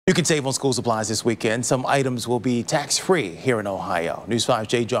You can save on school supplies this weekend. Some items will be tax-free here in Ohio. News 5's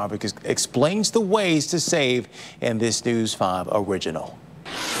Jay Jarvis explains the ways to save in this News 5 original.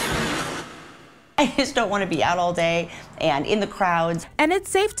 I just don't want to be out all day and in the crowds. And it's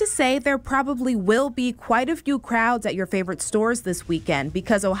safe to say there probably will be quite a few crowds at your favorite stores this weekend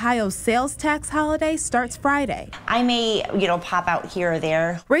because Ohio's sales tax holiday starts Friday. I may, pop out here or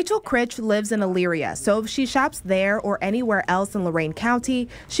there. Rachel Critch lives in Elyria, so if she shops there or anywhere else in Lorain County,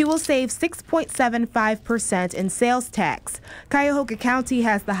 she will save 6.75% in sales tax. Cuyahoga County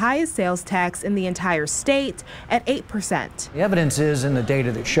has the highest sales tax in the entire state at 8%. The evidence is in the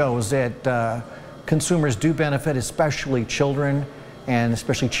data that shows that consumers do benefit, especially children, and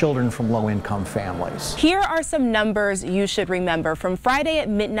especially children from low-income families. Here are some numbers you should remember. From Friday at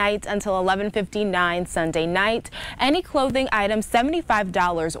midnight until 11:59 Sunday night, any clothing item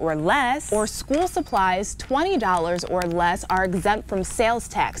 $75 or less, or school supplies $20 or less are exempt from sales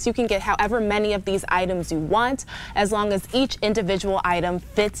tax. You can get however many of these items you want, as long as each individual item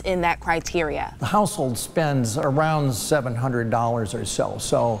fits in that criteria. The household spends around $700 or so.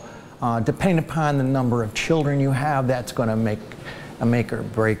 So depending upon the number of children you have, that's going to make or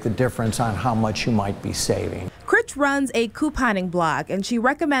break the difference on how much you might be saving. Critch runs a couponing blog, and she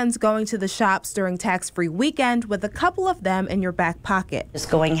recommends going to the shops during tax-free weekend with a couple of them in your back pocket. Just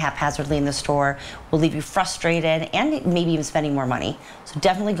going haphazardly in the store will leave you frustrated and maybe even spending more money. So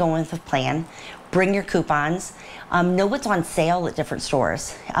definitely go with a plan. Bring your coupons. Know what's on sale at different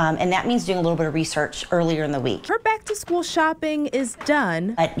stores. And that means doing a little bit of research earlier in the week. Her back-to-school shopping is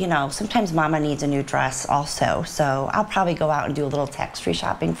done. But, sometimes Mama needs a new dress also. So I'll probably go out and do a little tax-free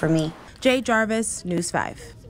shopping for me. Jay Jarvis, News 5.